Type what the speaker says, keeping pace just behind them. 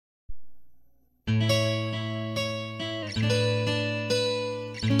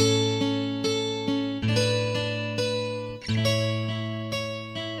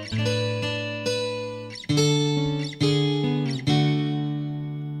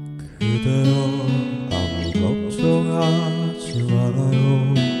그대여 아무 걱정하지 말아요.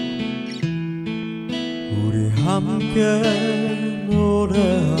 우리 함께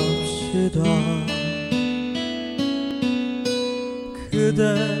노래합시다. 그대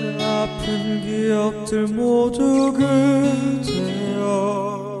아픈 기억들 모두 그대여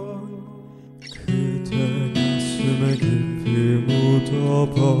그대 가슴에 깊이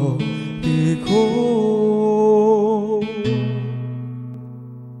묻어버리고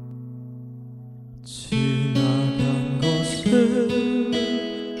지나간 것은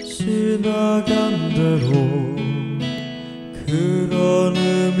지나간 대로 그런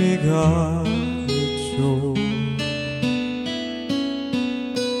의미가 있죠.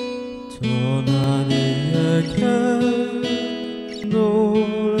 떠난 이에게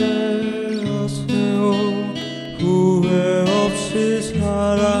노래하세요. 후회 없이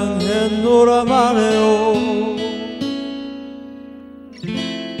사랑했노라 말해요.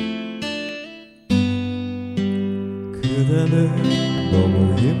 그대는 너무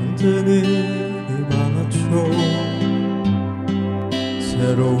힘든 일이 많았죠.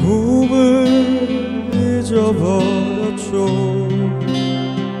 새로움을 잊어버렸죠.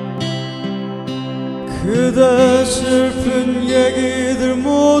 그대 슬픈 얘기들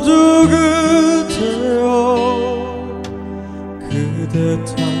모두 그대여 그대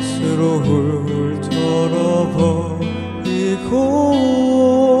탓으로 훌훌 털어버리고